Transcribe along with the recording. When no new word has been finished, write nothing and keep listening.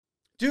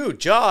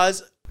Dude,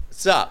 Jaws.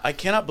 Stop. I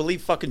cannot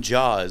believe fucking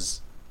Jaws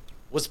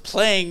was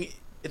playing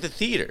at the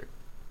theater.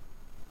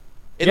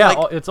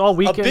 It's all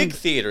weekend. A big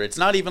theater. It's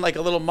not even like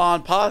a little ma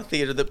and pa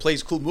theater that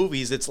plays cool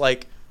movies. It's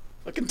like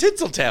fucking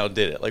Tinseltown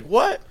did it. Like,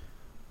 what?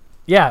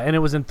 Yeah, and it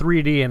was in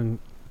 3D, and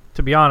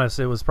to be honest,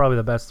 it was probably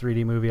the best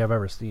 3D movie I've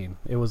ever seen.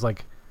 It was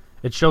like,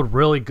 it showed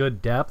really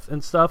good depth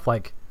and stuff.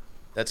 Like,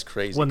 that's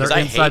crazy. When they're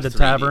inside the 3D.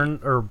 tavern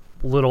or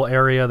little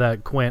area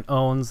that Quint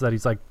owns, that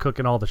he's like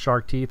cooking all the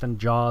shark teeth and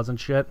Jaws and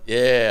shit.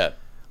 Yeah.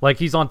 Like,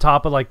 he's on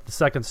top of like the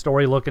second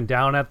story looking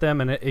down at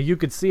them, and you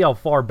could see how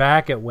far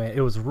back it went.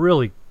 It was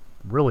really,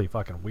 really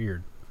fucking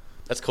weird.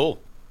 That's cool.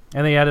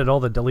 And they added all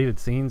the deleted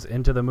scenes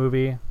into the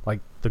movie, like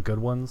the good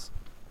ones.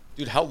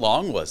 Dude, how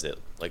long was it?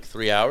 Like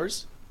 3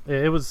 hours?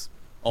 It was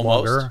almost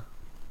longer.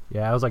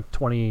 Yeah, it was like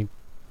 20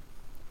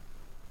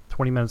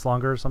 minutes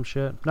longer or some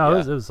shit. No,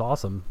 yeah. it was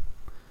awesome.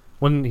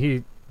 When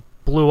he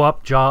blew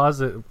up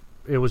Jaws,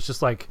 it was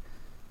just like,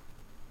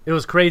 it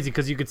was crazy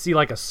because you could see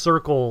like a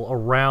circle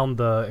around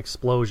the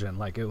explosion.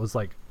 Like, it was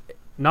like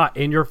not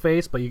in your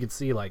face, but you could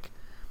see like,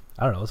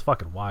 I don't know, it was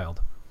fucking wild.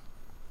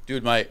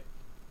 Dude, my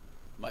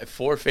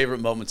 4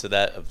 favorite moments of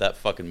that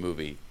fucking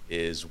movie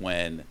is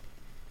when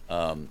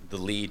the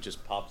lead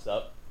just pops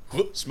up,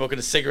 smoking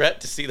a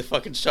cigarette to see the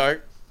fucking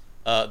shark.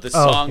 The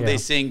song they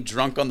sing,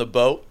 "Drunk on the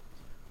Boat,"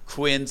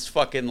 Quinn's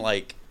fucking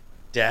like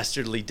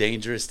dastardly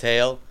dangerous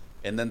tale,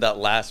 and then that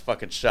last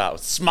fucking shot.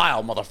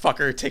 Smile,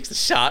 motherfucker! Takes the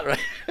shot, right?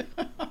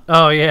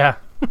 Oh yeah.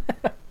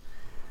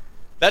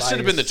 That should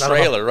have been the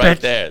trailer right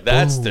there.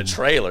 That's the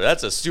trailer.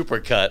 That's a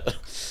super cut.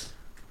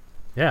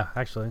 Yeah,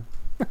 actually.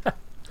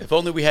 If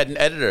only we had an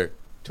editor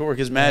to work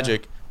his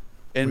magic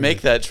and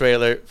make that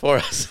trailer for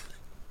us.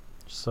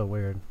 So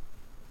weird.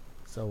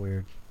 So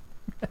weird.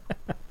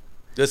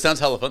 This sounds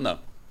hella fun though.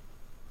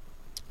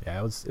 Yeah,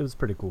 it was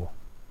pretty cool.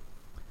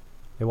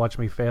 They watched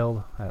me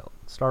fail at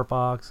Star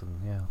Fox,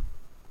 and yeah.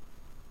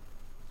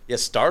 Yeah,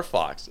 Star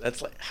Fox.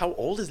 That's like, how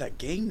old is that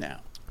game now?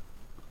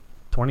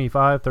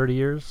 25, 30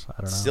 years?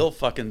 I don't know. Still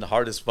fucking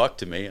hard as fuck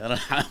to me. I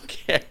don't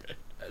care.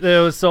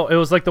 It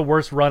was like the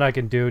worst run I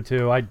can do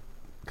too.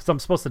 Because I'm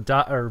supposed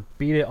to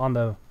beat it on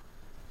the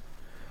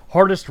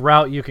hardest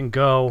route you can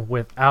go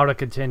without a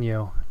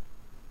continue,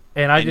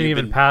 and I didn't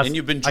even pass. And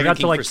you've been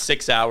drinking for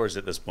 6 hours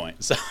at this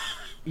point. So.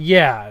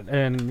 Yeah,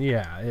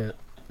 and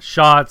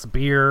shots,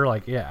 beer,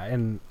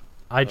 and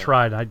I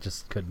tried. I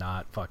just could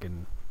not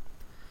fucking.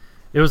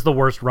 It was the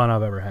worst run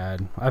I've ever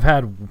had. I've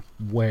had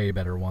way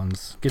better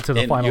ones. Get to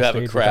the final stage.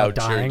 You have a crowd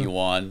cheering you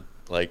on,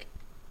 like.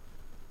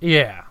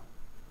 Yeah,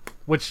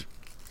 which,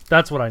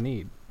 that's what I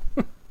need.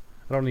 I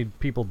don't need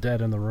people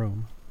dead in the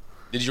room.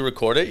 Did you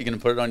record it? You gonna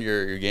put it on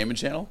your gaming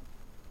channel?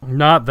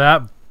 Not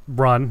that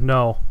run,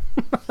 no.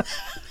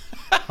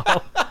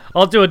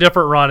 I'll do a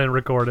different run and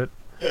record it.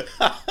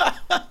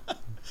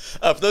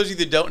 For those of you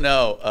that don't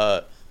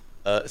know,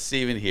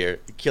 Steven here,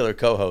 killer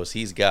co-host,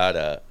 he's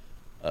got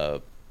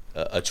a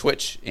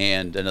Twitch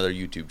and another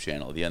YouTube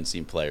channel, The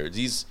Unseen Player.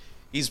 He's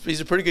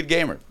a pretty good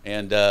gamer,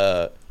 and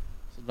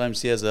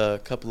sometimes he has a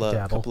couple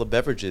of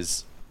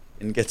beverages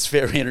and gets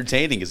very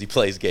entertaining as he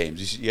plays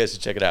games. You guys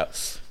should check it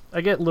out.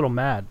 I get a little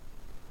mad.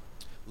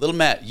 Little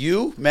Matt,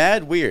 you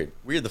mad? Weird.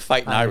 The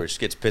fighting Irish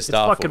gets pissed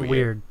off. It's fucking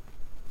weird.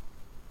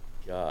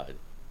 God.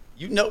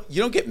 You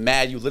don't get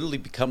mad. You literally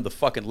become the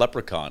fucking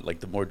leprechaun. Like,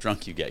 the more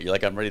drunk you get, you're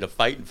like, I'm ready to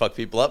fight and fuck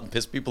people up and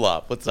piss people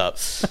off. What's up?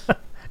 Did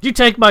you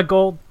take my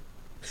gold?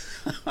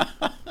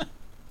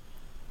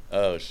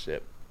 Oh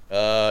shit.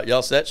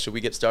 Y'all set? Should we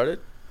get started?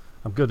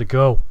 I'm good to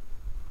go.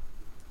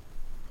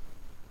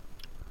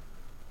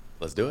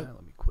 Let's do it.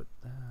 Let me quit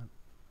that.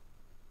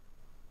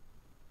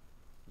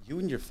 You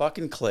and your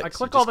fucking clicks. I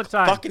click all the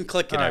time. Fucking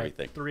clicking all right,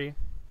 everything. 3,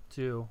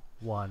 2,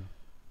 1.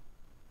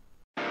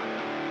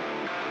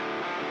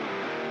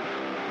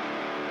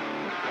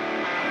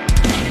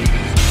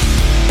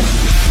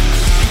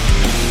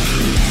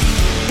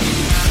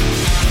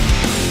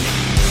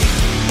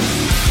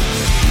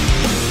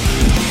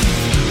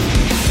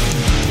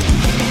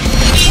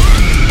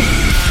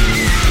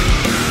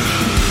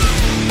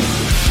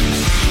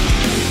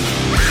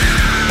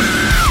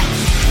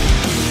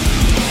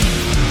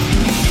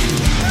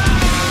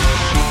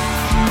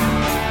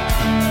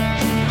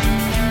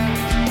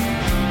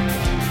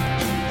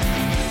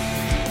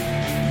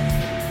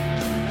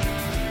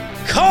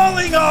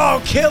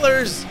 All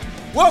killers,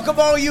 welcome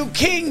all you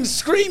kings,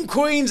 scream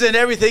queens, and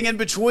everything in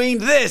between.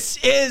 This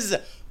is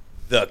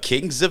the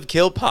Kings of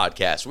Kill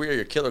podcast. We are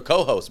your killer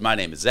co-hosts. My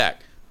name is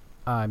Zach.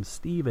 I'm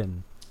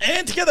Steven.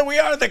 And together we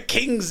are the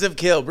Kings of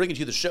Kill, bringing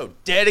you the show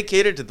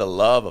dedicated to the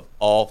love of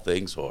all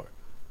things horror.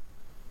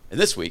 And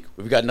this week,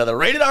 we've got another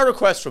rated R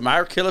request from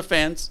our killer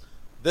fans.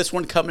 This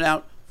one coming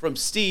out from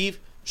Steve.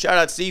 Shout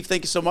out, Steve.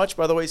 Thank you so much,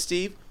 by the way,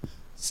 Steve.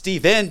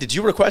 Steven, did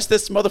you request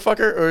this,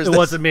 motherfucker? Or It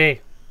wasn't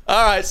me.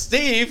 All right,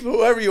 Steve,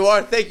 whoever you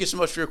are, thank you so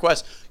much for your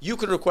request. You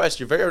can request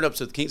your very own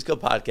episode of the Kings of Kill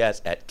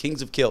podcast at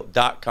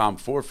kingsofkill.com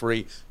for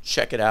free.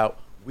 Check it out.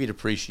 We'd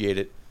appreciate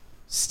it.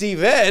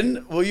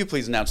 Steven, will you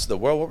please announce to the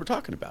world what we're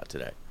talking about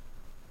today?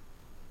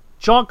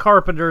 John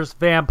Carpenter's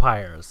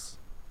Vampires.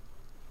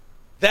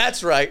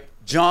 That's right,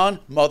 John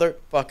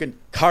motherfucking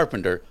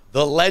Carpenter,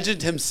 the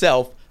legend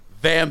himself,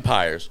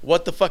 vampires.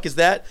 What the fuck is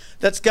that?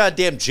 That's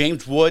goddamn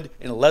James Wood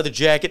in a leather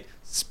jacket,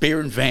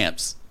 spearing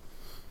vamps.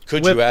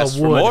 Could With you ask a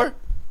for wood. more?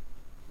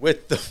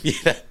 With the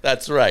yeah,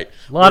 that's right.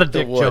 A lot With of the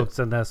dick wood. jokes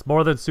in this,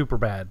 more than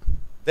Superbad.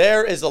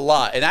 There is a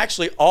lot, and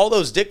actually, all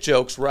those dick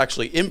jokes were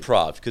actually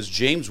improv because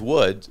James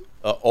Wood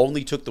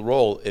only took the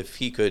role if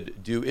he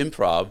could do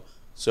improv.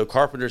 So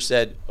Carpenter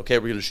said, "Okay,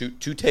 we're going to shoot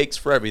 2 takes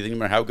for everything, no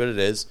matter how good it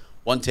is.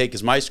 1 take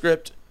is my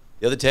script.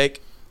 The other take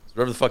is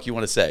whatever the fuck you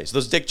want to say." So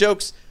those dick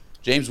jokes,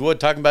 James Wood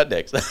talking about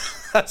dicks.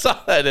 That's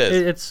all that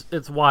is.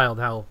 It's wild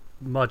how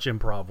much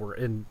improv were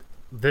in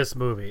this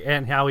movie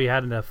and how he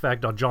had an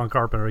effect on John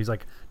Carpenter. He's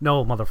like,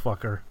 "No,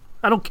 motherfucker,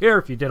 I don't care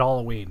if you did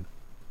Halloween."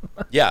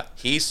 Yeah,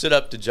 he stood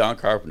up to John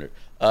Carpenter.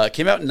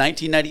 Came out in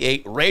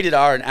 1998, rated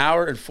R, an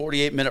hour and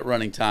 48-minute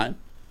running time,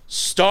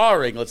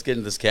 starring, let's get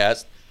into this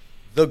cast,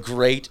 the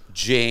great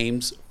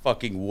James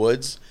fucking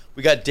Woods.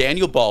 We got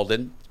Daniel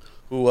Baldwin,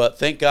 who,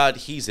 thank God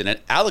he's in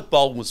it. Alec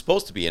Baldwin was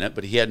supposed to be in it,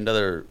 but he had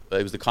another,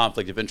 it was the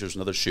conflict of interest,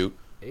 another shoot.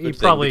 He Good thing,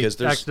 probably because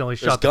accidentally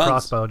there's shot the guns.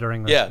 crossbow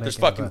during the Yeah, there's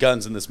making, fucking but-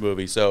 guns in this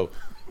movie, so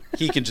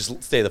he can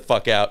just stay the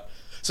fuck out.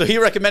 So he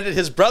recommended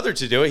his brother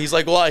to do it. He's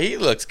like, well, he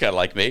looks kind of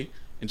like me.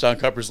 And John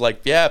Carpenter's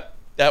like, yeah,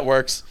 that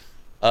works.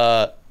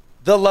 The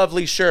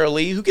lovely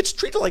Shirley, who gets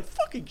treated like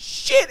fucking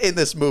shit in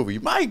this movie.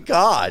 My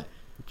God.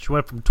 She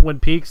went from Twin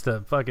Peaks to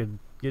fucking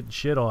getting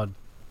shit on.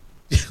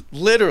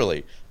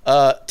 Literally.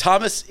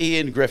 Thomas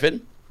Ian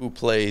Griffin, who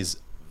plays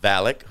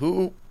Valak,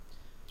 who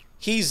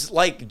he's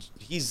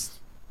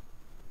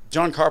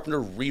John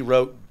Carpenter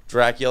rewrote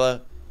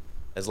Dracula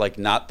as like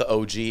not the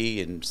OG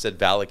and said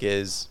Valak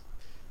is.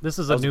 This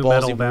is That a was a new ballsy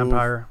metal move.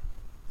 vampire.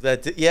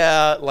 That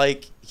yeah,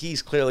 like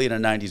he's clearly in a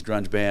 '90s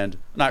grunge band.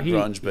 Not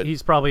grunge, but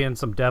he's probably in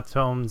some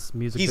Deftones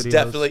music he's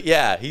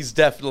videos. he's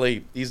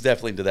definitely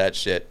into that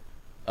shit.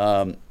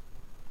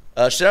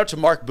 Shout out to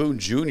Mark Boone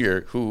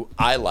Jr., who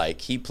I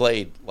like. He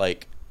played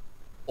like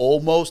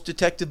almost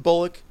Detective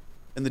Bullock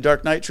in the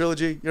Dark Knight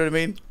trilogy. You know what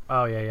I mean?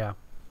 Oh yeah, yeah.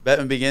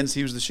 Batman Begins.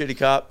 He was the shitty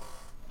cop.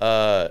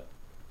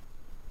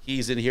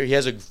 He's in here. He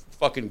has a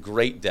fucking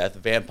great death.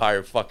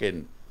 Vampire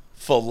fucking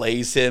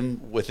fillets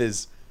him with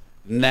his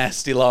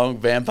nasty long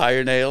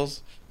vampire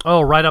nails. Oh,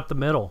 right up the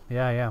middle.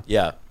 Yeah,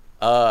 yeah.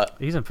 Yeah.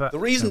 He's in fact The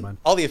reason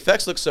all the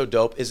effects look so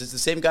dope is it's the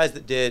same guys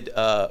that did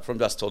From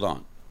Dusk Till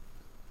Dawn.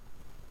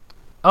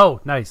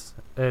 Oh, nice.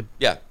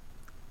 Yeah.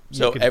 You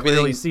So could everything,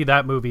 clearly see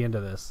that movie into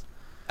this.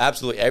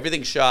 absolutely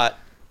everything shot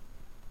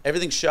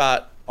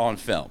on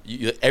film.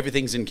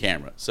 Everything's in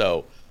camera.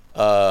 So,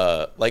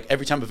 like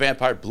every time a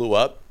vampire blew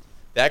up,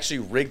 they actually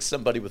rigged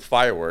somebody with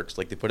fireworks.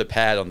 Like they put a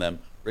pad on them,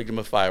 rigged them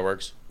with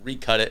fireworks,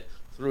 recut it,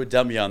 threw a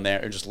dummy on there,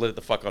 and just lit it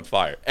the fuck on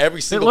fire. Every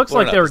It single. looks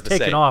like burn-up they were is the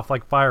taking same. off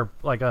like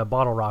a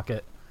bottle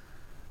rocket.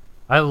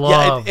 I Yeah,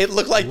 love. it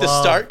looked like the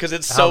love start because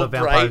it's how so the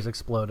vampires bright.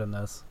 explode in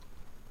this.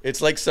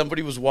 It's like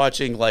somebody was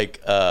watching like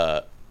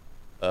a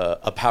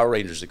Power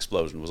Rangers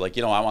explosion. It was like,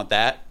 I want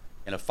that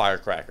and a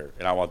firecracker,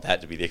 and I want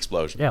that to be the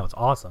explosion. Yeah, it's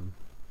awesome.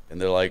 And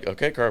they're like,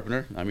 okay,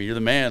 Carpenter, I mean, you're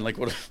the man. Like,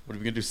 what are we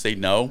gonna do? Say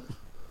no?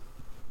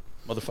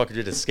 Motherfucker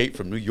did escape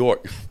from New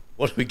York.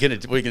 What are we gonna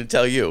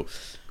tell you?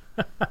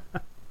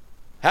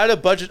 Had a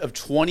budget of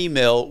 20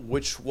 mil,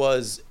 which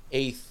was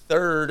a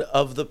third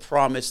of the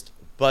promised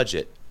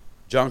budget.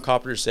 John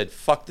Carpenter said,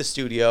 fuck the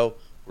studio.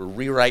 We're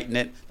rewriting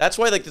it. That's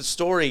why like the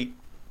story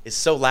is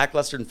so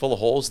lackluster and full of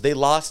holes. They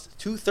lost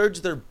 2/3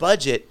 of their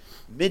budget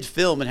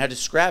mid-film and had to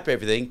scrap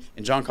everything.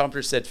 And John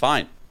Carpenter said,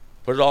 fine,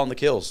 put it all in the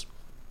kills.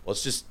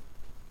 Let's just,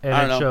 And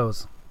I don't it know.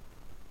 shows.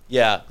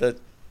 Yeah, the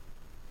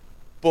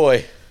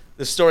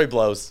story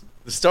blows.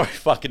 The story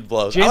fucking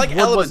blows. James I like Wood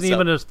elements wasn't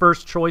even of his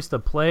first choice to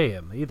play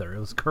him either. It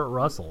was Kurt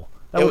Russell.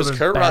 That it was would've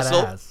been Kurt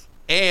Russell, badass.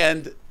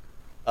 and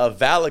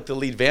Valak, the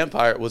lead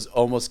vampire, was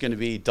almost going to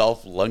be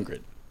Dolph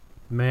Lundgren.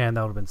 Man,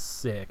 that would have been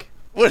sick.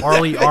 Wouldn't that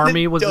Arlie have been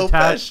Army a was dope-ass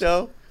attached.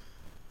 show?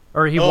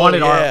 Or he Oh, wanted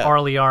yeah.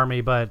 Arlie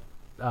Army, but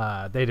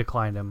they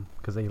declined him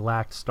because they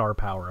lacked star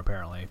power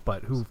apparently.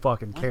 But who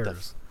fucking What the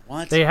cares?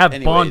 What? They have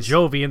Bon Anyways,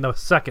 Jovi in the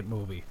second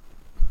movie.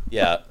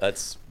 Yeah,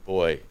 that's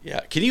boy. Yeah,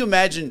 can you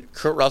imagine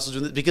Kurt Russell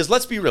doing this? Because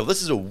let's be real,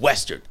 this is a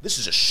western. This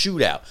is a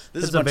shootout.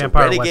 This It's is a a bunch of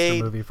vampire western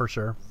renegade movie for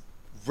sure.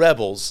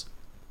 rebels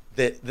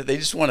that they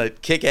just want to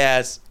kick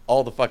ass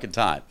all the fucking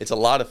time. It's a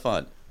lot of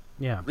fun.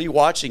 Yeah.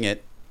 Rewatching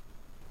it,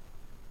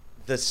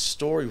 the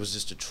story was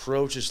just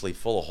atrociously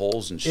full of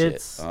holes and shit.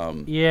 It's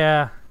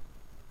yeah.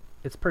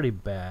 It's pretty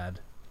bad.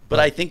 But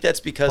I think that's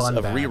because fun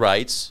of bad.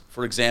 rewrites.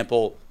 For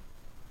example,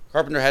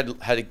 Carpenter had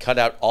to cut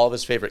out all of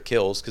his favorite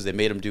kills because they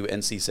made him do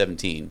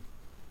NC-17.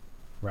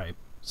 Right.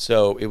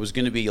 So it was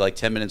going to be like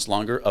 10 minutes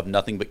longer of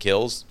nothing but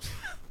kills.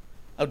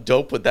 How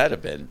dope would that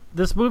have been?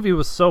 This movie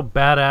was so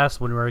badass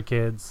when we were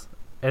kids,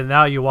 and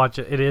now you watch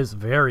it, it is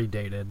very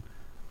dated,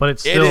 but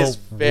it's It still is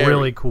very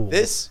really cool. And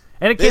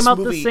it this came out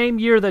the movie- same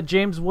year that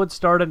James Wood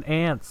starred in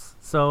Ants.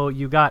 So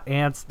you got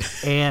Ants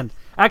and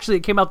actually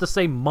it came out the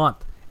same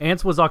month.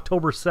 Ants was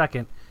October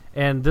 2nd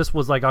and this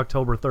was like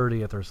October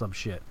 30th or some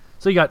shit.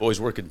 So you got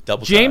Boys working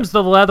double James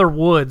time. the Leather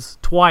Woods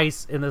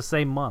twice in the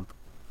same month.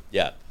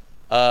 Yeah.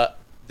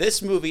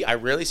 This movie, I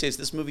rarely say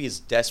this movie is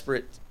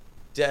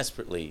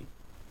desperately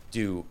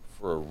due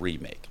for a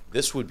remake.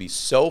 This would be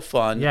so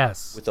fun.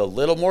 Yes. With a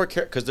little more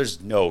because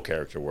there's no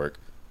character work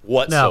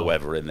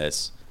whatsoever in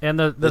this. And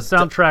the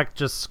soundtrack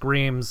just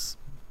screams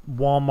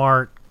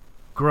Walmart,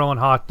 grilling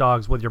hot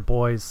dogs with your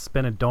boys,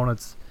 spinning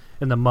donuts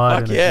in the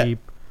mud in a Jeep.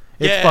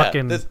 It's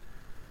fucking...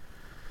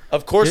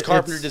 Of course,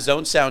 Carpenter did his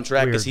own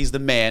soundtrack because he's the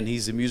man.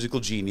 He's a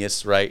musical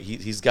genius, right?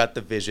 He's got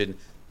the vision.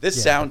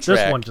 This soundtrack...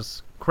 This one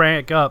just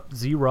crank up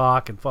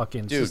Z-Rock and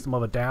fucking System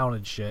of a Down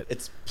and shit.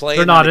 It's playing.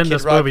 They're not in Kid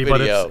this Rock movie,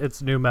 video. but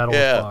it's new metal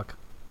as fuck.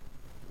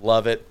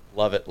 Love it.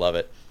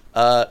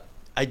 I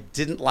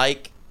didn't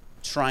like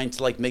trying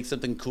to like make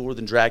something cooler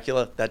than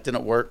Dracula. That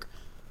didn't work.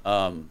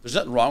 There's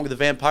nothing wrong with the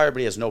vampire, but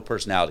he has no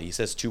personality. He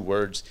says 2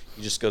 words.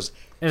 He just goes.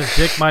 And his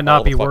dick might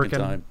not be working.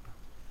 Time.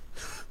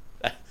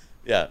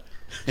 Yeah.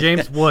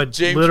 James Wood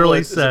James literally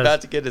Wood says, is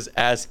about to get his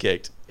ass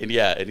kicked, and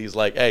he's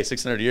like, "Hey,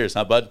 600 years,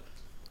 huh, bud?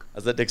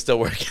 How's that dick still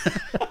working?"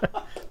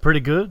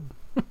 Pretty good.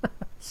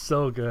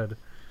 So good.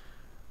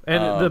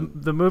 And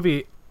the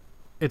movie,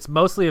 it's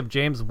mostly of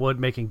James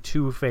Wood making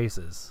 2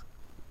 faces,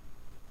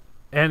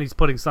 and he's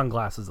putting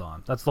sunglasses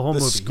on. That's the whole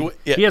movie.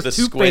 He has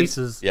 2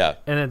 faces, and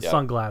then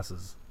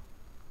sunglasses.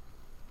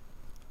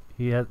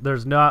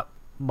 There's not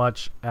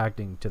much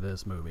acting to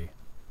this movie.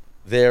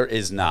 There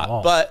is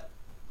not, but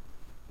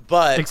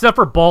except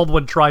for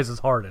Baldwin tries his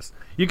hardest.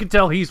 You can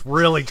tell he's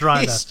really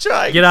trying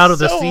to get out of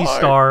the C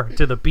star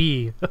to the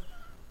B.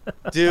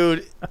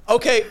 Dude,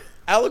 okay,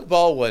 Alec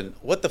Baldwin,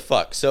 what the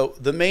fuck? So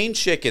the main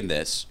chick in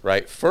this,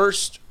 right,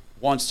 first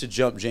wants to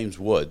jump James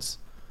Woods,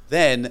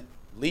 then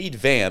lead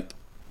vamp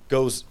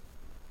goes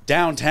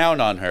downtown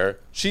on her.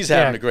 She's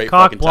having a great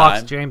fucking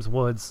time. James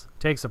Woods,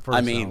 takes it for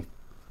himself. I mean,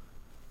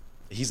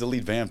 he's the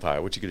lead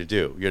vampire. What you gonna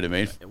do? You know what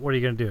I mean? What are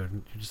you gonna do?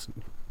 You just...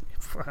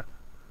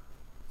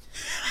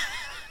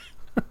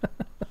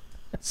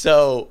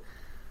 So,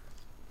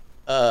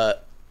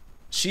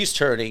 she's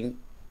turning.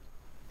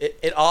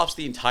 It offs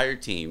the entire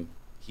team.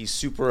 He's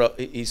super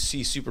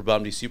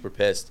bummed. He's super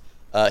pissed.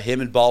 Him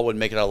and Baldwin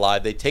make it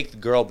alive. They take the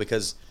girl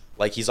because,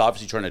 like, he's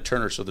obviously trying to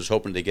turn her. So they're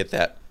hoping to get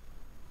that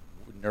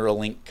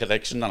Neuralink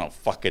connection. I don't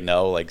fucking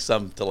know, like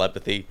some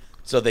telepathy,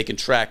 so they can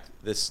track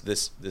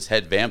this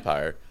head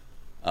vampire.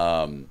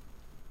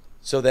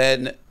 So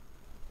then,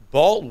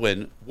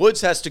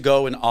 Woods has to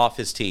go and off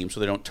his team so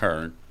they don't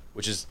turn,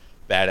 which is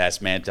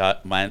badass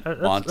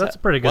montage. That's a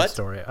pretty good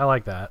story. I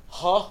like that.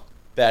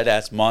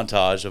 Badass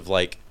montage of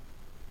like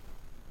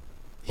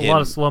a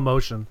lot of slow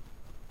motion.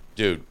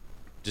 Dude,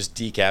 just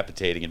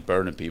decapitating and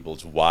burning people.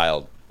 It's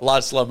wild. A lot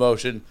of slow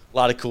motion, a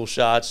lot of cool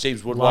shots.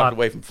 James Wood walking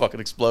away from fucking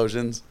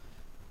explosions.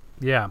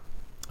 Yeah.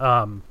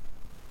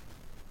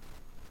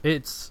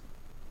 It's...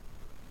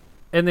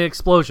 And the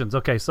explosions.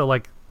 Okay, so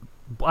like,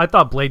 I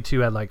thought Blade 2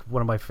 had like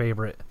one of my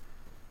favorite...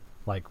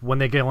 Like when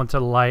they get into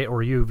the light or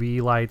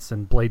UV lights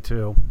and Blade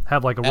 2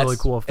 have like a really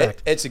cool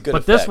effect. It's a good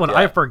effect. But this one,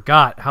 I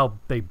forgot how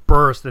they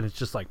burst and it's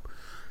just like,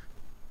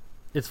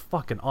 it's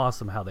fucking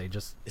awesome how they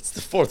just... It's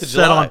the 4th of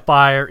July. Set on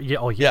fire.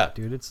 Yeah, yeah,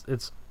 dude.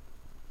 It's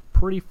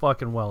pretty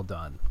fucking well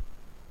done.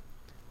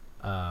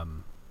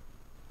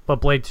 But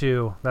Blade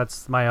 2,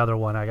 that's my other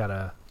one. I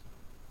gotta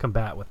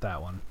combat with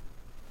that one.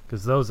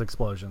 Because those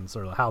explosions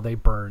or how they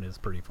burn is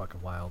pretty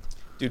fucking wild.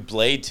 Dude,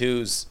 Blade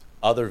 2's...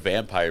 other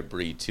vampire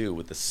breed too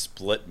with the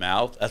split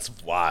mouth. That's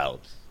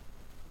wild.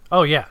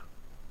 Oh yeah,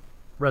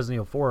 Resident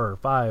Evil 4 or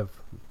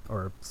 5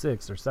 or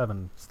 6 or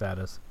 7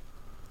 status.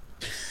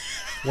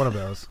 One of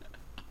those.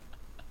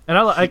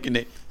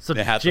 And so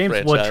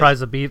James Wood tries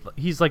to be.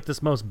 He's like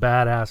this most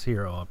badass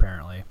hero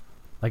apparently.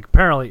 Like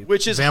apparently,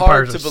 which is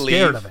vampires hard to are believe.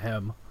 Scared of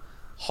him.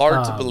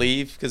 Hard to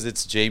believe because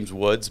it's James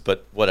Woods,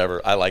 but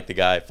whatever. I like the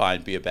guy.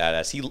 Fine, be a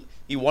badass.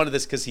 He wanted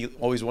this because he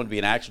always wanted to be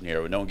an action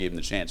hero, and no one gave him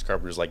the chance.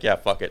 Carpenter's like, yeah,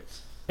 fuck it.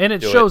 And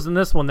it shows in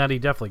this one that he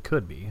definitely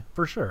could be,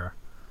 for sure.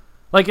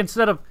 Like,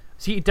 instead of...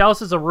 He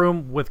douses a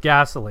room with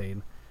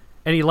gasoline,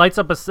 and he lights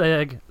up a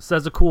cig,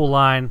 says a cool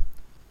line,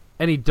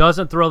 and he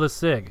doesn't throw the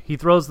cig. He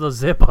throws the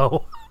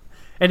Zippo,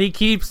 and he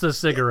keeps the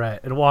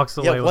cigarette and walks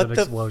away with an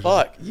explosion.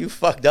 What the fuck? You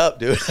fucked up,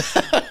 dude.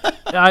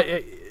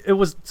 It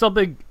was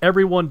something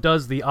everyone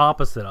does the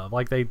opposite of.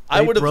 Like, they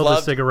throw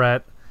the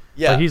cigarette,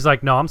 but he's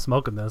like, no, I'm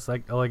smoking this.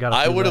 I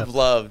would have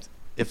loved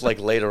if, like,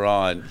 later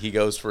on, he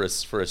goes for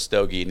a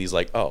stogie, and he's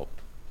like, oh...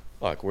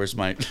 Fuck, where's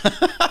my...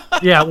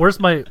 Yeah, where's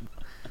my...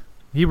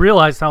 He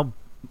realized how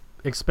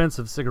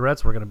expensive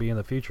cigarettes were going to be in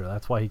the future.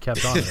 That's why he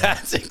kept on.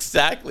 That's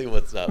exactly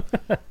what's up.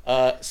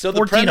 So the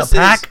 14 premise a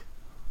pack?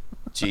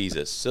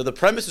 Jesus. So the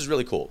premise is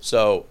really cool.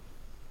 So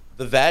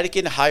the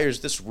Vatican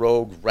hires this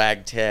rogue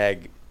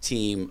ragtag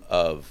team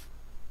of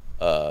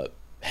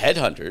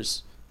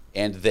headhunters,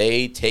 and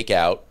they take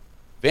out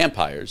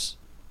vampires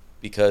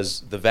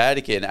because the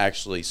Vatican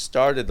actually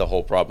started the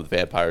whole problem with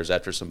vampires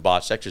after some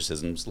botched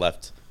exorcisms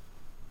left...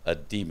 a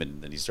demon,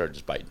 and then he started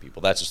just biting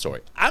people. That's the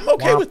story. I'm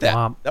okay with that.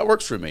 Womp. That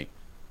works for me.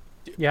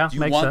 Do you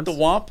makes want sense.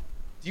 the womp?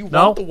 Do you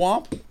want the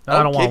womp?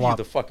 I don't want give womp. you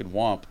the fucking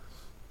womp.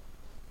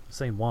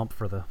 Same womp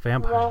for the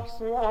vampires.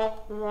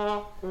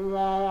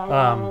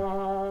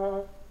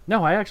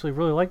 No, I actually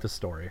really like the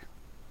story.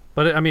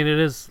 But, I mean, it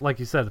is, like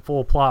you said,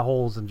 full of plot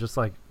holes and just,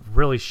 like,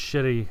 really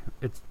shitty.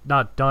 It's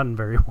not done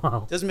very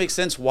well. It doesn't make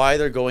sense why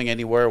they're going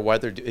anywhere, why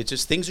they're... It's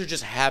just, things are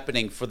just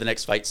happening for the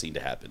next fight scene to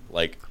happen.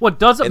 Like, What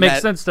doesn't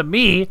make sense to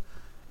me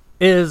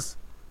is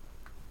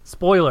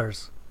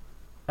spoilers.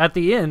 At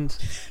the end...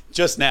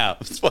 Just now.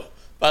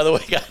 By the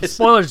way, guys.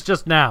 Spoilers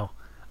just now.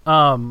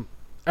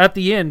 At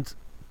the end,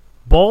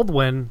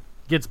 Baldwin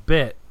gets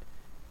bit.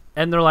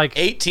 And they're like...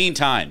 18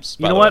 times,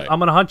 You know what? I'm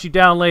going to hunt you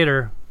down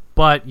later,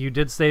 but you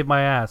did save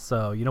my ass,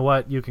 so you know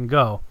what? You can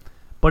go.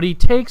 But he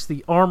takes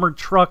the armored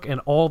truck and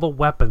all the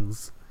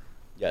weapons.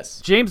 Yes.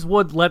 James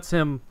Wood lets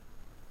him,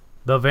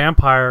 the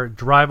vampire,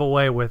 drive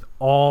away with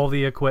all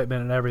the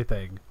equipment and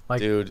everything.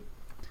 Like, dude.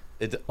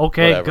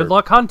 Okay, whatever. good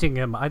luck hunting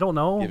him. I don't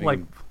know. Giving like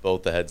him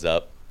both the heads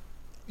up.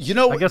 You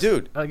know,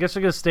 dude. I guess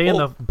you're going to stay in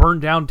the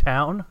burned down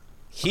town?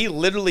 He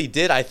literally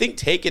did. I think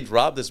Taken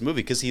robbed this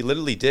movie because he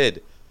literally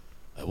did.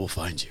 I will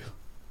find you.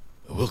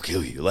 I will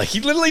kill you. Like, he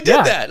literally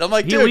did that. And I'm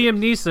like, dude. Liam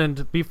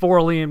Neeson before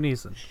Liam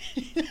Neeson.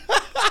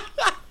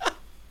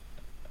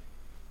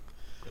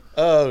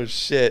 Oh,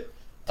 shit.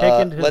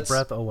 Taking his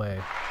breath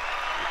away.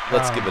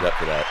 Let's give it up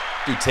for that.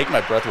 Dude, Take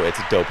My Breath Away. It's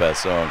a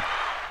dope-ass song.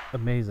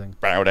 Amazing.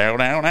 Bow down,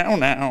 down, down,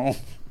 down.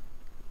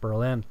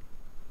 Berlin.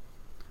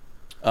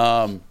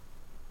 I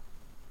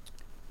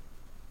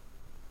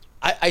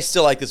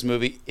still like this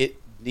movie. It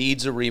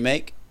needs a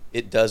remake.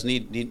 It does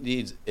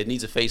needs a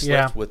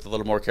facelift with a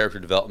little more character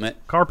development.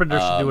 Carpenter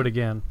should do it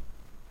again.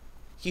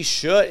 He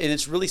should, and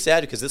it's really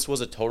sad because this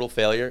was a total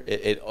failure.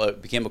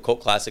 It became a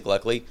cult classic,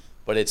 luckily,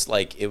 but it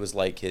was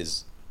like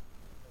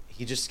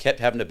he just kept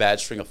having a bad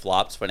string of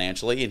flops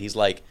financially, and he's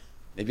like,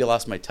 maybe I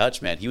lost my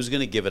touch, man. He was going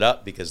to give it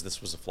up because this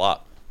was a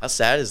flop. How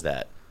sad is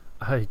that?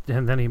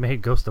 And then he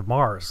made Ghost of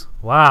Mars.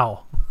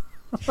 Wow.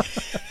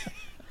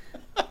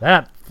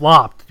 That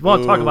flopped. You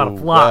want to talk about a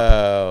flop?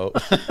 Wow.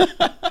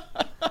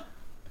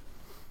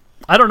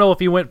 I don't know if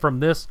he went from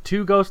this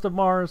to Ghost of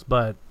Mars,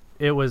 but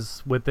it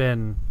was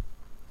within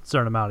a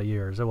certain amount of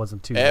years. It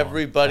wasn't too long.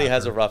 Everybody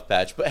has a rough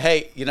patch. But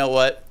hey, you know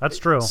what? That's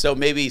true. So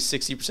maybe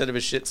 60% of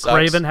his shit sucks.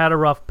 Craven had a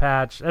rough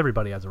patch.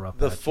 Everybody has a rough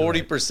patch. The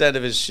 40%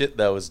 of his shit,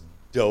 though, is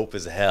dope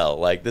as hell.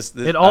 Like, this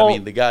I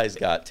mean, the guy's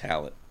got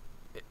talent.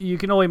 You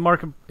can only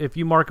mark him... If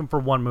you mark him for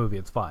one movie,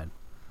 it's fine.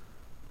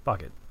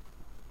 Fuck it.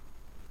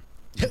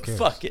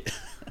 Fuck it.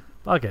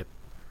 Fuck it.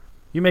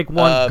 You make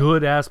one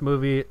good-ass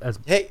movie as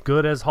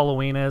good as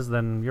Halloween is,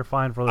 then you're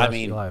fine for the rest of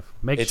your life.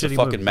 Make it's shitty a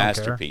fucking movies,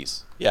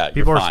 masterpiece. Yeah,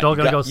 people are still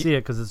going to go see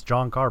it because it's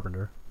John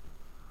Carpenter.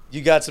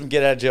 You got some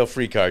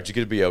get-out-of-jail-free cards. You're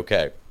going to be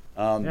okay.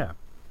 Yeah.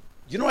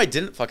 You know what I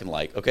didn't fucking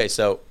like? Okay,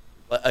 so,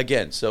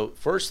 again,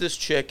 first this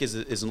chick is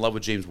in love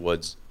with James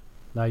Woods.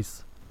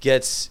 Nice.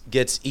 Gets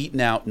eaten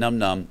out,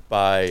 num-num,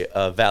 by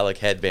a Valak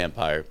head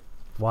vampire.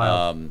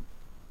 Wow.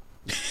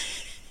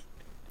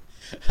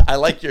 I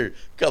like your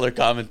color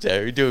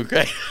commentary. You're doing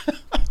great.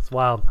 It's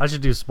wild. I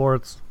should do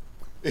sports.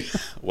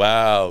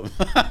 Wow.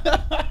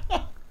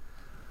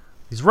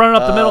 He's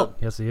running up the middle.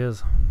 Yes, he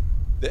is.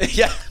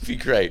 Yeah, it'd be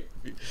great.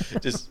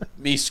 Just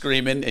me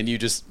screaming and you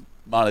just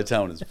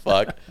monotone as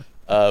fuck,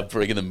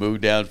 bringing the mood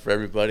down for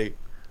everybody.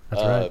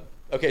 That's right.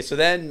 Okay, so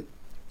then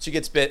she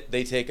gets bit.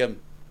 They take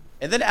him.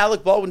 And then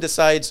Alec Baldwin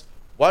decides,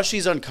 while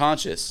she's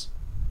unconscious,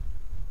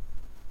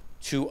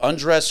 to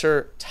undress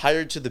her, tie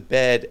her to the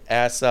bed,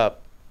 ass up,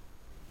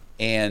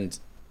 and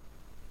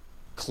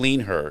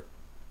clean her,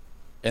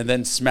 and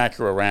then smack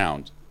her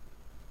around,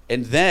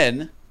 and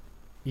then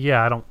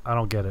I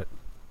don't get it.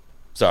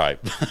 Sorry.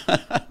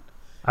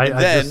 I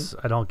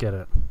don't get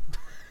it.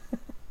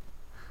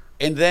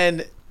 And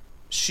then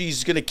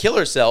she's gonna kill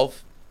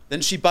herself. Then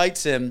she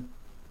bites him,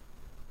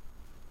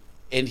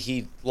 and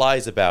he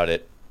lies about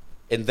it,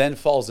 and then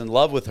falls in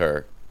love with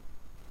her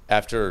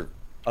after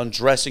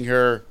undressing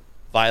her,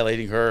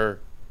 violating her.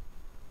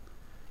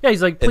 Yeah,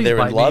 he's like, please they're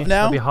bite in love me.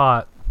 now? It'll be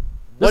hot.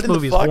 What this in the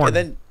movie's fuck? horny.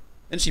 And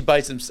then she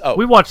bites him. Oh,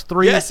 we watched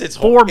four it's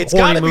horny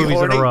gotta be movies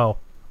horny. in a row.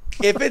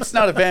 If it's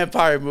not a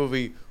vampire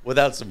movie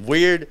without some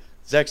weird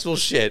sexual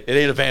shit, it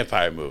ain't a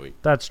vampire movie.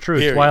 That's true.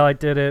 Period. Twilight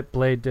did it.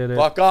 Blade did it.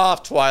 Fuck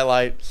off,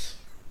 Twilight.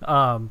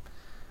 Don't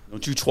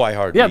you try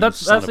hard. Yeah,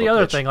 that's the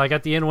other thing. Like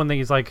at the end when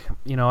he's like,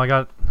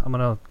 I'm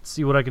gonna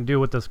see what I can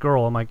do with this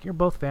girl. I'm like, you're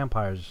both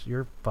vampires.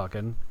 You're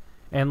fucking,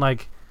 and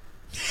like,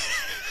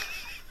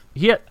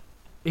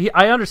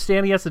 I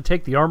understand he has to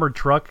take the armored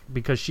truck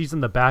because she's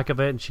in the back of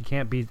it and she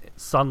can't be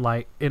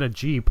sunlight in a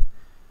Jeep.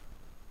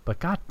 But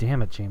god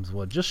damn it, James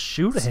Wood, just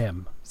shoot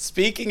him.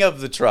 Speaking of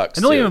the trucks,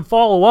 and don't even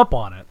follow up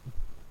on it.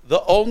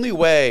 The only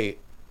way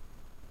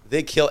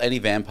they kill any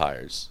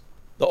vampires,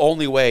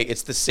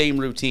 it's the same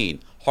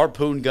routine: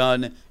 harpoon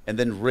gun, and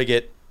then rig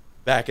it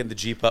back in the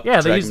Jeep up. Yeah,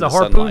 they use the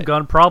harpoon sunlight.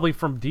 gun probably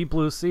from Deep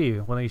Blue Sea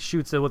when he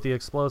shoots it with the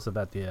explosive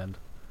at the end.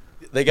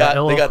 They got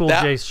Cool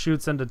that. J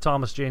shoots into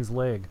Thomas Jane's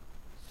leg.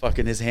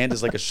 Fucking his hand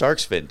is like a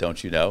shark's fin,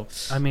 don't you know?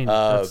 I mean,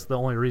 that's the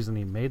only reason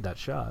he made that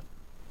shot.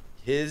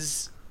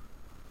 It's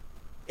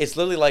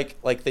literally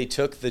like they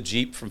took the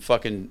Jeep from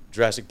fucking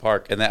Jurassic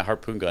Park and that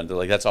harpoon gun. They're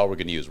like, that's all we're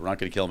gonna use. We're not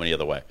gonna kill him any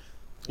other way.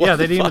 What Yeah,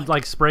 the they didn't even fuck?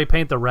 like spray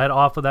paint the red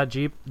off of that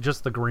Jeep,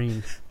 just the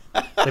green.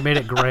 They made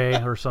it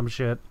gray or some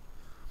shit.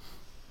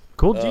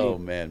 Cool Jeep. Oh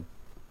man.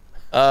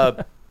 All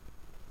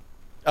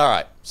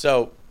right.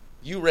 So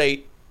you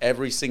rate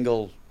every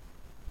single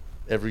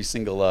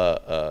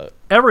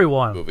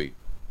Everyone. movie.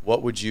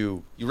 What would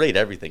you rate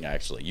everything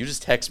actually? You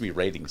just text me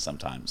ratings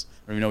sometimes. I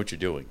don't even know what you're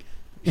doing.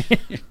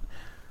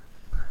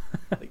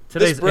 Like,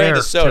 Today's this brand air,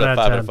 of soda, 10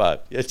 out of 5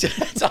 out 10. of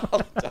 5. It's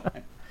all the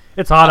time.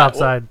 It's hot well-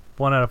 outside.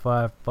 1 out of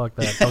 5. Fuck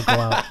that. Don't go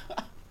out.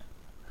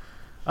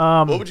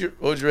 What would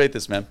you rate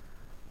this, man?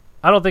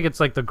 I don't think it's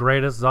like the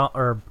greatest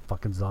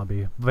fucking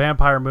zombie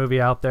vampire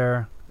movie out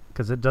there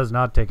because it does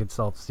not take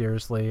itself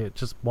seriously. It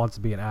just wants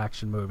to be an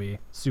action movie,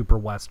 super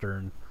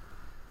western.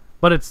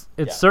 But it's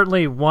Yeah.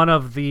 certainly one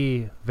of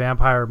the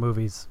vampire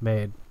movies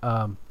made.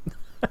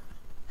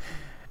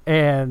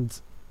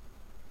 And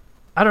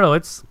I don't know.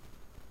 It's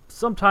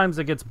sometimes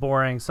it gets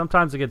boring,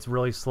 sometimes it gets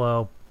really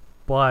slow,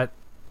 but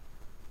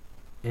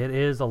it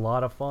is a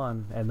lot of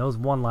fun. And those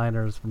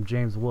one-liners from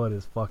James Wood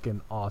is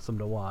fucking awesome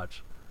to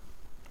watch.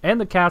 And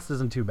the cast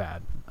isn't too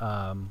bad.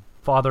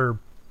 Father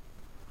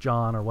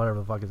John or whatever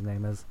the fuck his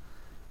name is.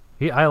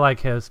 I like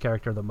his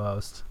character the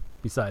most.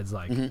 Besides,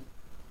 like,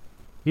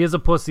 he is a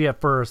pussy at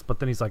first, but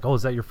then he's like, "Oh,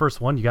 is that your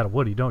first one? You got a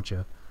Woody, don't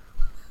you?"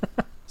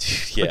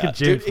 Yeah. Look at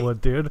James Dude,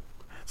 Wood, dude.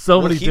 So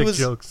Well, many he dick was-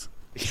 jokes.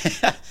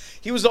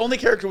 he was the only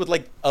character with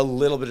like a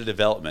little bit of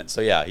development.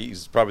 So yeah,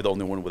 he's probably the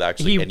only one with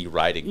actually any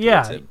writing towards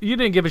Yeah, him. you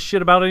didn't give a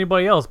shit about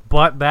anybody else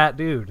but that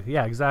dude.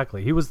 Yeah,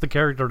 exactly. He was the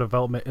character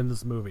development in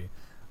this movie,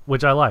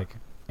 which I like.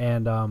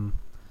 And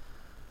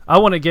I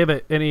wouldn't give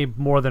it any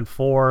more than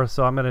 4,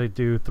 so I'm gonna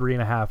do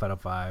 3.5 out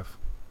of 5.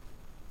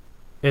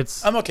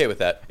 I'm okay with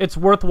that. It's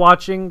worth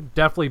watching,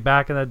 definitely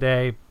back in the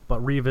day,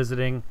 but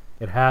revisiting,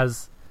 it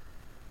has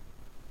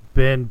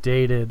been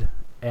dated,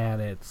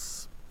 and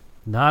it's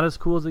not as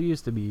cool as it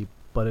used to be,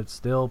 but it's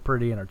still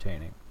pretty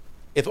entertaining.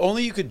 If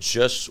only you could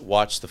just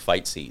watch the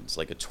fight scenes,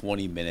 like a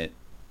 20-minute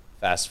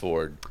fast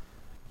forward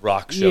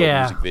rock show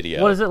music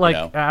video. What is it, like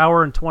you know? an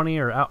hour and 20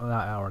 or not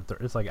hour and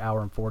 30, it's like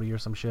hour and 40 or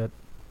some shit.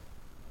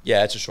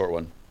 Yeah, it's a short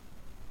one.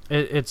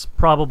 It's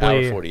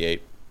probably Hour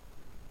 48.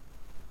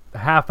 a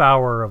half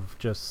hour of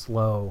just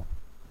slow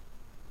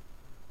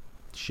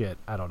shit.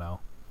 I don't know.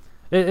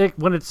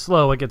 When it's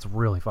slow, it gets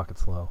really fucking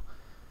slow.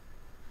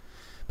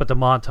 But the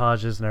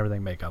montages and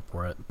everything make up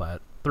for it.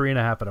 But 3.5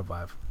 out of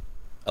 5.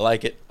 I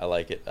like it. We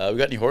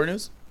got any horror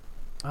news?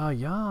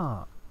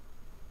 Yeah.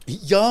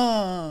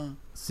 Yeah.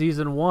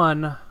 Season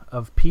 1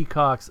 of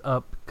Peacock's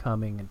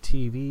upcoming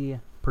TV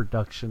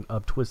production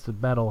of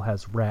Twisted Metal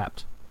has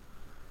wrapped.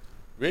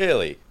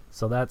 Really?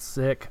 So that's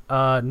sick.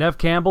 Nev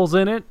Campbell's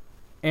in it.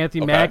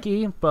 Anthony Okay.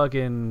 Mackie,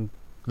 fucking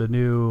the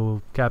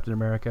new Captain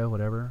America,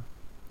 whatever.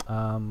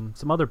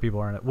 Some other people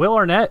are in it. Will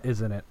Arnett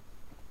is in it.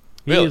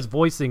 He Really? is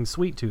voicing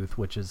Sweet Tooth,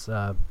 which is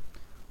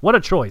what a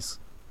choice.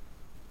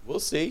 We'll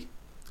see.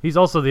 He's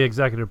also the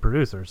executive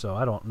producer, so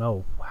I don't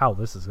know how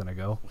this is gonna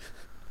go.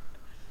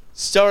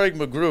 Starring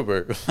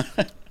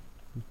MacGruber.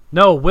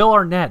 No, Will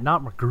Arnett,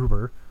 not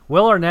MacGruber.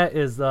 Will Arnett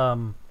is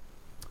Oh,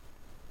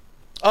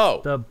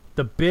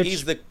 the bitch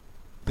he's the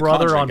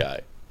brother Conjuring on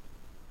guy.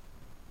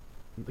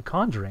 The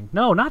Conjuring.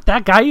 No, not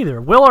that guy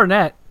either. Will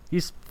Arnett.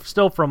 He's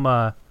still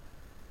from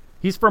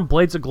he's from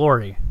Blades of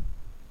Glory,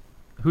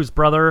 whose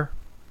brother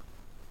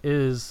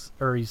is,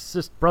 or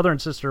he's brother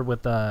and sister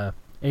with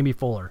Amy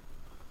Fuller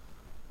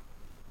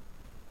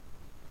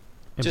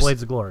in Just-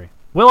 Blades of Glory.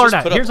 Will just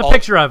Arnett. put up Here's a all-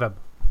 picture of him.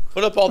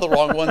 Put up all the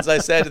wrong ones I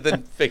said, and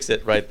then fix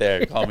it right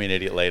there. Call me an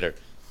idiot later.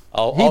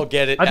 I'll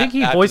get it. I think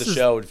he after voices- the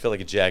show and feel like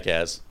a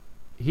jackass.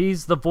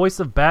 He's the voice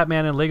of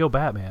Batman in Lego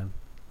Batman.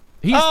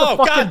 He's Oh,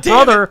 the fucking God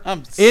damn it. brother I'm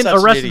in such an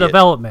Arrested idiot.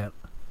 Development.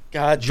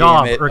 God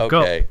Job damn it. or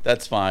go. Okay,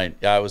 that's fine.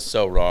 Yeah, I was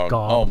so wrong.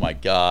 Gob. Oh my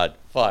God.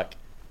 Fuck.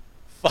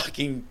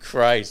 Fucking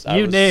Christ. I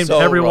You was named so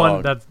everyone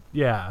wrong. that's,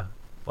 yeah.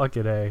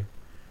 Fucking A.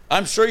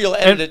 I'm sure you'll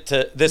edit And it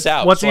to this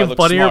out. What's so I even look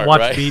funnier, smart, watch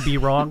right? me be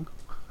wrong.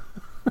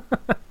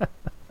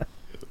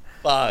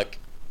 Fuck.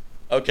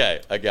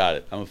 Okay, I got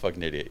it. I'm a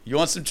fucking idiot. You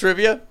want some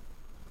trivia?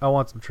 I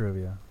want some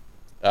trivia.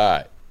 All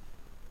right.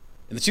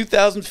 In the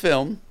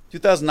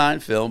 2009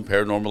 film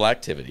Paranormal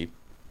Activity,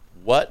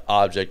 what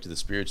object do the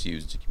spirits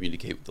use to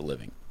communicate with the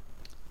living?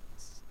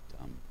 It's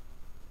dumb.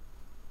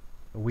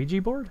 A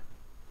Ouija board?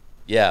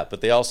 Yeah,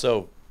 but they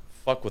also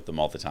fuck with them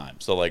all the time.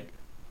 So like,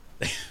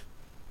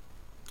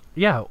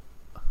 Yeah.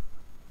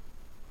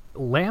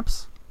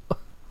 Lamps?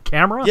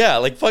 Camera? yeah,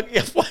 like fuck.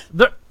 Yeah, what?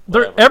 They're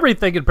Whatever.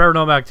 everything in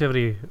Paranormal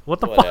Activity. What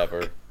the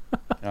Whatever.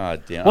 fuck?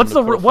 God damn. What's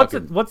I'm gonna put a what's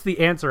fucking- it, what's the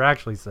answer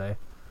actually say?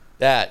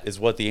 That is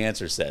what the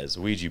answer says.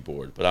 Ouija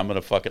board. But I'm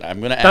gonna That's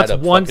add a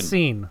one fucking,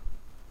 scene.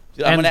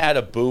 I'm and- gonna add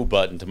a boo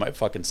button to my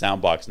fucking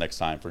sound box next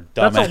time for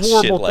That's dumbass a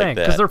horrible shit like thing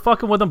that. because they're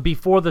fucking with them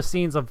before the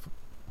scenes of.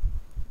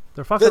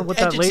 They're fucking The with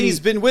that lady. entity's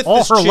been with all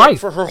this her chick life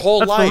for her whole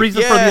That's life. the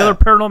reason for the Yeah. other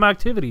Paranormal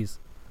Activities,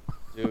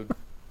 Dude.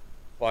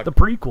 Fuck. the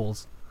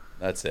prequels.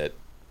 That's it.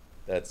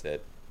 That's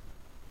it.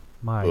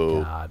 My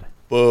Boo. God.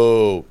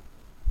 Boo.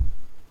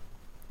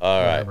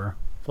 All right. Whatever.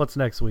 What's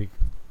next week?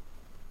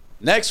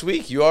 Next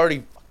week, you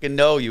already fucking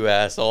know, you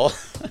asshole.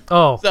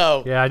 Oh,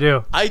 So yeah, I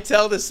do. I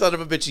tell this son of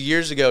a bitch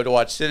years ago to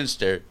watch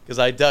Sinister because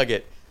I dug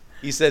it.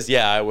 He says,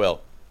 yeah, I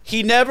will.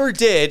 He never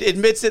did,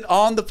 admits it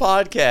on the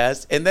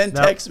podcast, and then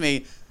Nope. texts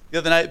me the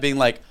other night being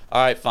like,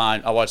 all right,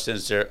 fine, I'll watch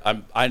Sinister.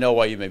 I know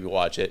why you made me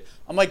watch it.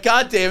 I'm like,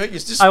 God damn it, you're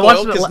just I watched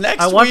spoiled it. because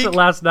next I watched week, it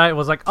last night. And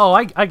was like, oh,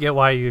 I get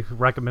why you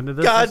recommended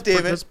this. God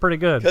damn it. It's pretty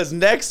good. because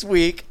next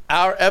week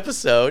our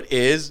episode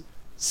is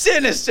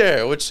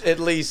Sinister, which at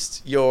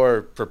least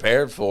you're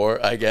prepared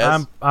for, I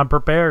guess. I'm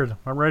prepared.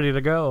 I'm ready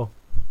to go.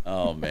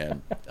 Oh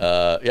man.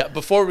 Yeah.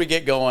 Before we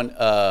get going,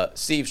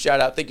 Steve, shout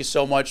out. Thank you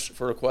so much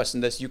for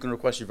requesting this. You can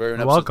request your very own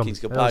You're episode welcome. of King's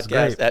Kill That was Podcast.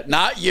 great. At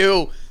not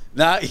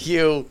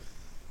you.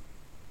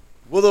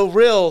 Will the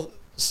real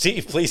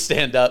Steve please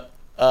stand up?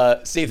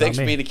 Steve, thanks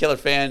for me. being a killer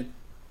fan.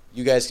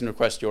 You guys can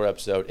request your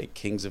episode at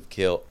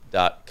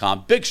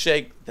kingsofkill.com. Big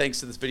shake. Thanks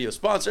to this video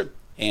sponsor,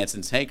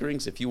 Hanson's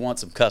Hankerings. If you want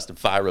some custom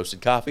fire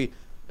roasted coffee,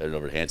 head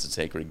over to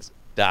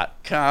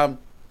hansonshankerings.com.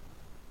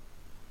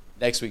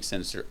 Next week's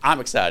Sinister.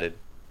 I'm excited.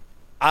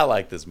 I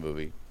like this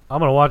movie. I'm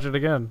gonna watch it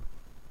again.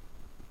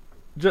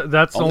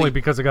 That's Only- only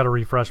because I got to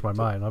refresh my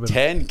mind. I've been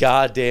 10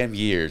 goddamn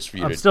years for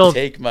you I'm to still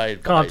take my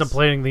advice.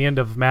 contemplating the end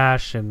of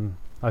MASH, and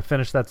I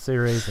finished that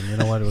series, and you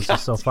know what? It was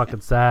just so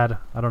fucking sad.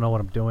 I don't know what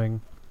I'm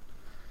doing.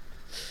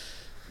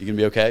 You gonna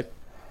be okay?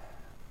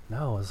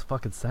 No, it was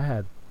fucking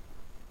sad.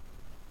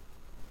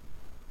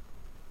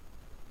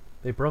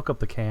 They broke up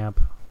the camp.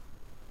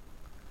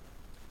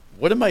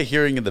 What am I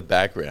hearing in the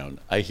background?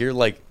 I hear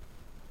like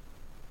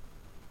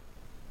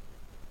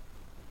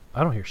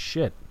I don't hear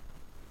shit.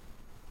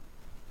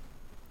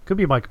 Could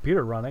be my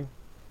computer running.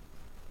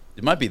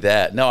 it might be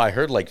that. No, I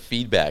heard like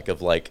feedback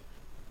of like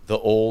the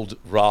old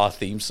Raw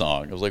theme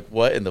song. I was like,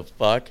 what in the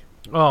fuck?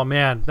 Oh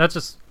man, that's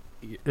just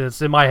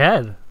it's in my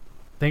head.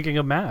 Thinking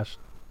of MASH.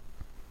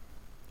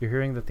 You're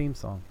hearing the theme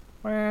song.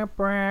 That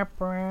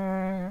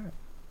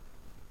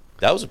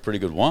was a pretty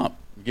good womp.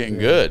 You're getting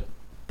Yeah. good.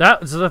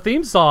 That's the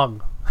theme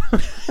song.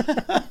 It's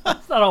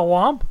not a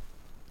womp.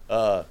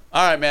 All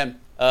right, man.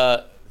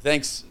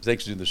 Thanks for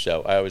doing the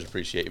show. I always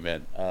appreciate you,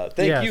 man. Thank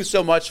Yes. you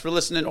so much for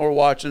listening or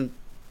watching.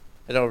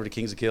 Head over to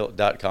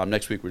kingsofkill.com.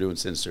 Next week we're doing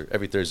Sinister.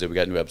 Every Thursday we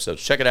got new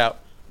episodes. Check it out.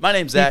 My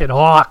name's Zach, Ethan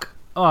Hawke.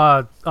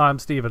 I'm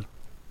Steven.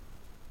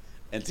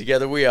 and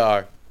together we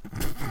are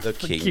the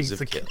Kings, Kings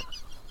of of Kill.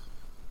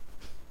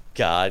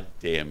 God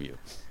damn you.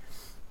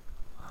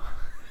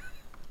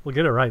 We'll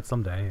get it right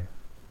someday.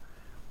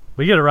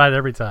 We get it right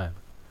every time.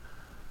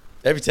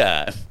 Every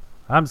time.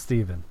 I'm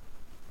Steven.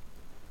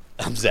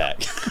 I'm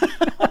Zach.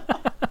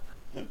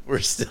 We're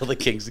still the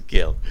Kings of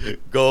Kill.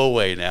 Go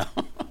away now.